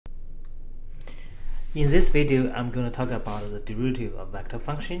In this video, I'm going to talk about the derivative of vector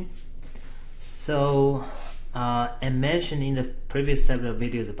function. So, I mentioned in the previous several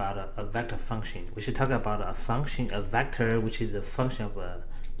videos about a vector function. We should talk about a function, a vector, which is a function of,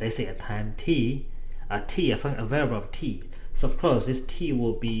 let's say, a time t, a variable of t. So, of course, this t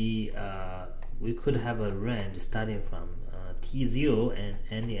will be, we could have a range starting from t0 and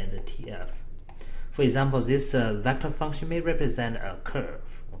ending at tf. For example, this vector function may represent a curve.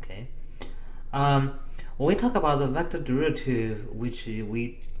 Okay. When we talk about the vector derivative, which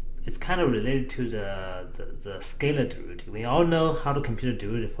it's kind of related to the scalar derivative. We all know how to compute a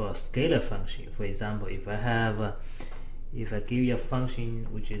derivative for a scalar function. For example, if I give you a function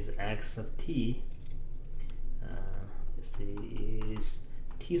which is x of t, let's see, is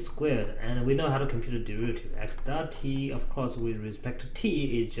t squared, and we know how to compute a derivative. X dot t, of course, with respect to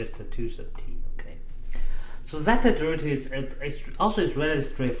t, is just a 2 sub t. Okay. So vector derivative is relatively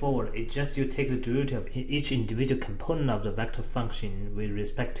straightforward. It's just you take the derivative of each individual component of the vector function with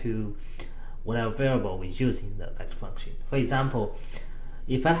respect to whatever variable we use in the vector function. For example,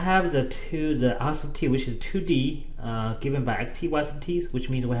 if I have the r sub t, which is 2d, given by xt, y sub t, which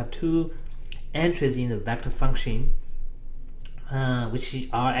means we have two entries in the vector function, which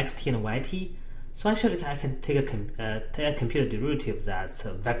are xt and yt. So actually, I can take a computer derivative of that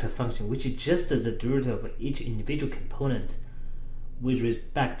vector function, which is just the derivative of each individual component with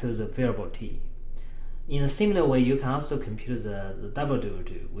respect to the variable t. In a similar way, you can also compute the double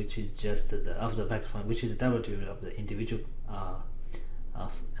derivative, which is just of the vector function, which is the double derivative of the individual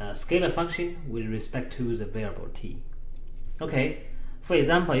scalar function with respect to the variable t. Okay. For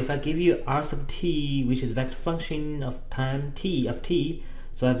example, if I give you r sub t, which is vector function of time t of t.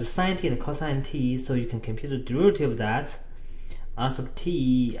 So I have the sine t and the cosine t, so you can compute the derivative of that. R sub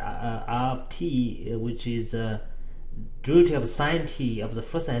t, r of t, which is derivative of sine t of the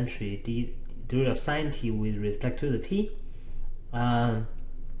first entry, the derivative of sine t with respect to the t. The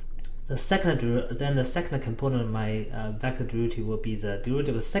second component of my vector derivative will be the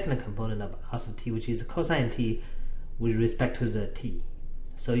derivative of the second component of r sub t, which is cosine t with respect to the t.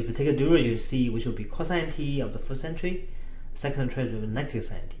 So if you take a derivative, you see which will be cosine t of the first entry, second entry with negative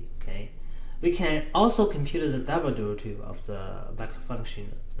sine t. Okay, we can also compute the double derivative of the vector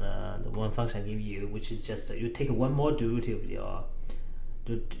function, the one function I give you, which is just you take one more derivative of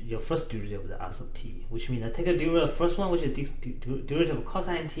your first derivative of the r sub t, which means I take a derivative of the first one, which is derivative of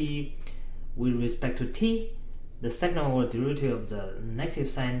cosine t with respect to t. The second one will derivative of the negative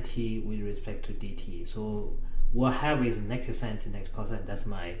sine t with respect to dt. So what I have is negative sine t, negative cosine. That's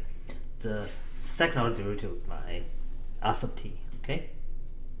the second order derivative of my r sub t. Okay.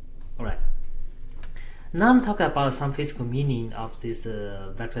 All right. Now I'm talking about some physical meaning of this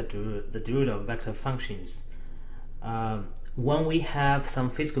the derivative of vector functions. When we have some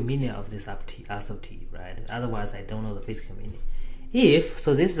physical meaning of this r sub t, right? Otherwise, I don't know the physical meaning.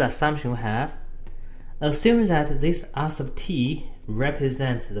 So this is the assumption we have. Assume that this r sub t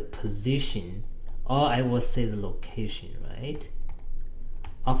represents the position, or I will say the location, right,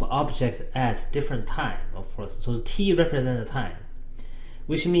 of object at different time, of course. So t represents the time,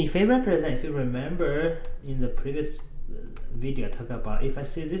 which means if you remember in the previous video I talked about, if I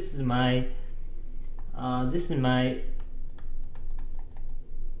say this is my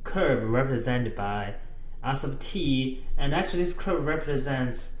curve represented by r sub t, and actually this curve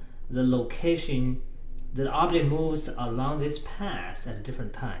represents the location the object moves along this path at a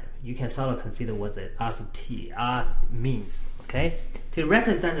different time. You can sort of consider what the r sub t means. Okay, to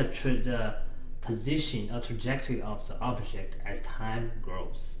represent the position or trajectory of the object as time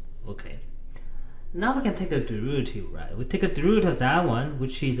grows. Okay, now we can take a derivative, right? We take a derivative of that one,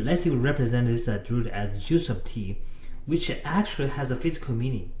 which is, let's say we represent this derivative as u sub t, which actually has a physical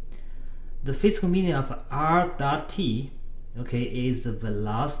meaning. The physical meaning of r dot t, okay, is the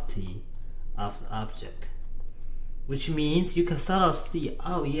velocity of the object, which means you can sort of see,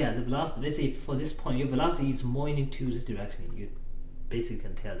 oh yeah, the velocity, let's say for this point, your velocity is moving into this direction. You basically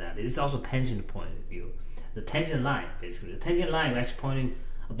can tell that. It's also tangent point of view. The tangent line, basically. The tangent line is actually pointing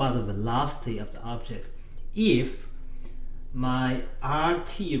about the velocity of the object if my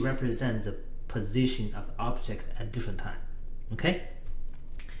rt represents the position of the object at different time. Okay?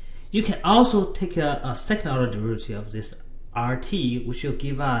 You can also take a second order derivative of this rt, which will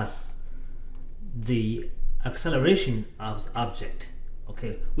give us the acceleration of the object,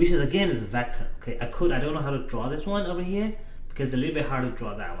 okay, which is again is a vector. Okay, I don't know how to draw this one over here because it's a little bit hard to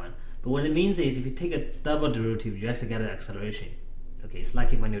draw that one. But what it means is if you take a double derivative, you actually get an acceleration. Okay, it's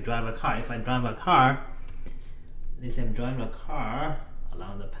like when you drive a car. If I drive a car, let's say I'm driving a car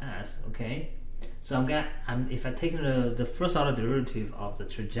along the path. Okay, so if I take the first order derivative of the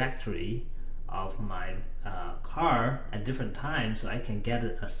trajectory of my car at different times, so I can get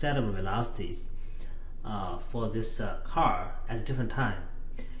a set of velocities for this car at a different time.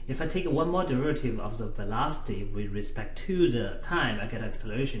 If I take one more derivative of the velocity with respect to the time, I get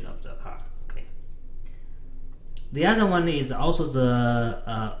acceleration of the car. Okay. The other one is also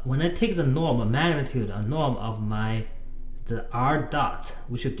the when I take the norm, magnitude, a norm of the r dot,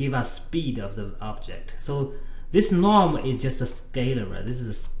 which will give us speed of the object. So this norm is just a scalar, right? This is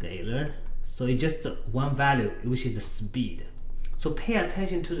a scalar, so it's just one value, which is the speed. So pay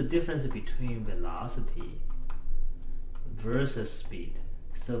attention to the difference between velocity versus speed.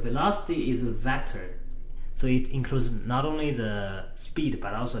 So velocity is a vector, so it includes not only the speed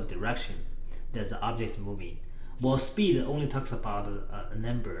but also direction that the object is moving. While speed only talks about a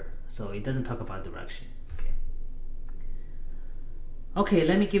number, so it doesn't talk about direction. Okay,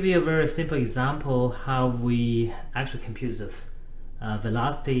 let me give you a very simple example how we actually compute the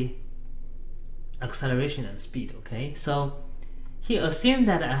velocity, acceleration, and speed. Okay, so here assume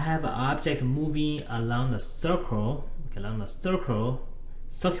that I have an object moving along the circle,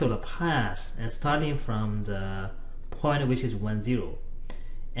 circular path, and starting from the point which is 1, 0,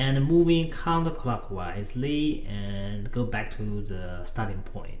 and moving counterclockwise and go back to the starting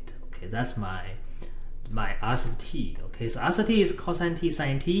point. Okay, that's my r sub t. Okay, so r sub t is cosine t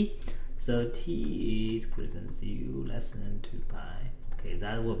sine t, so t is greater than 0, less than 2 pi. Okay,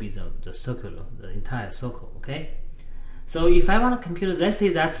 that will be the circular, the entire circle. Okay, so if I want to compute, let's say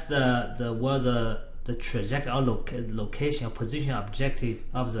that's the trajectory or location or position objective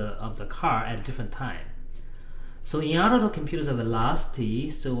of the car at a different time. So in order to compute the velocity,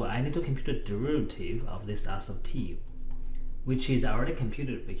 so I need to compute the derivative of this r sub t, which is already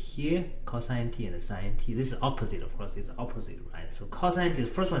computed over here, cosine t and sine t. This is opposite, of course, it's opposite, right? So cosine t, the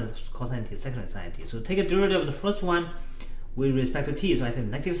first one is cosine t, the second one is sine t. So take a derivative of the first one with respect to t, so I take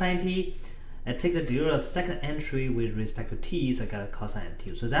negative sine t. I take the derivative of the second entry with respect to t, so I got a cosine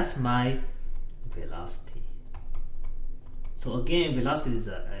t. So that's my velocity. So again, velocity is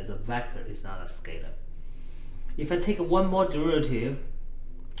a vector, it's not a scalar. If I take one more derivative,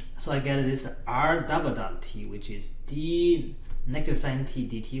 so I get this r double dot t, which is d negative sine t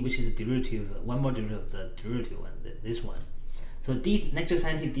dt, which is a derivative, one more derivative of the derivative one, this one. So d negative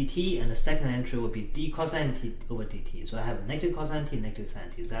sine t dt, and the second entry will be d cosine t over dt. So I have negative cosine t, negative sine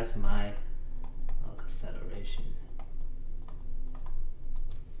t. That's my acceleration.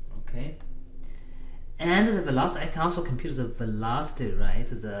 Okay. And the velocity, I can also compute the velocity, right?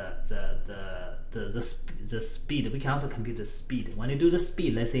 The speed. We can also compute the speed. When you do the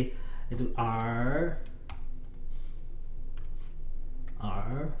speed, let's say I do r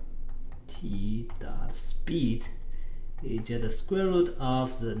t dot speed is just the square root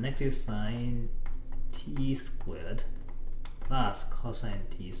of the negative sine t squared plus cosine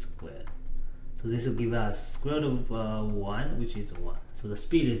t squared. So this will give us square root of 1, which is 1. So the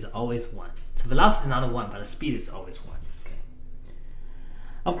speed is always 1. So velocity is not 1, but the speed is always 1. Okay.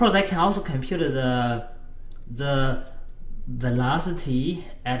 Of course, I can also compute the velocity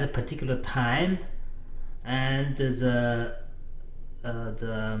at a particular time, and the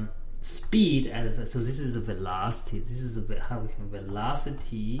speed at so this is the velocity. This is how we can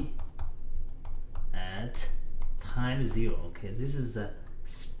velocity at time 0. Okay, this is the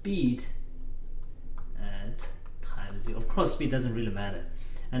speed at time 0. Of course, speed doesn't really matter.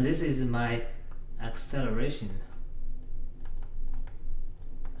 And this is my acceleration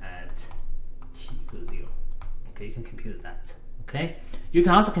at t equals 0. Okay, you can compute that. Okay, you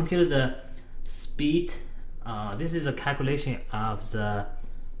can also compute the speed. This is a calculation of the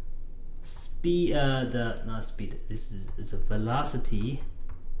speed. Not speed. This is a velocity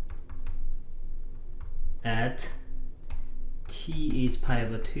at t is pi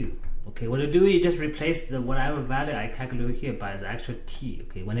over 2. Okay, what you do is just replace the whatever value I calculate here by the actual t.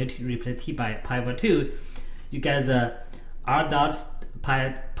 Okay, when you replace t by pi over 2, you get the r dot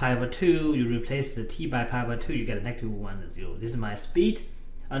pi over 2. You replace the t by pi over 2, you get a negative 1 0. This is my speed,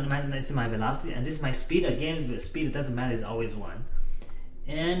 this is my velocity, and this is my speed. Again, the speed doesn't matter; it's always 1.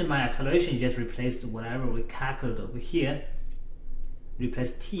 And my acceleration, you just replace whatever we calculated over here.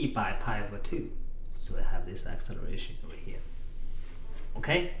 Replace t by pi over 2, so I have this acceleration over here.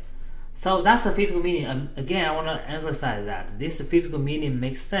 Okay. So that's the physical meaning. Again, I want to emphasize that this physical meaning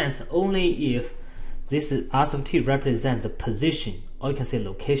makes sense only if this r sub t represents the position, or you can say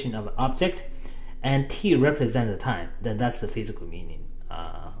location of an object, and t represents the time. Then that's the physical meaning.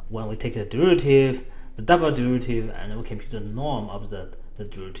 When we take the derivative, the double derivative, and we compute the norm of the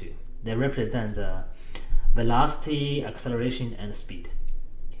derivative, they represent the velocity, acceleration, and speed.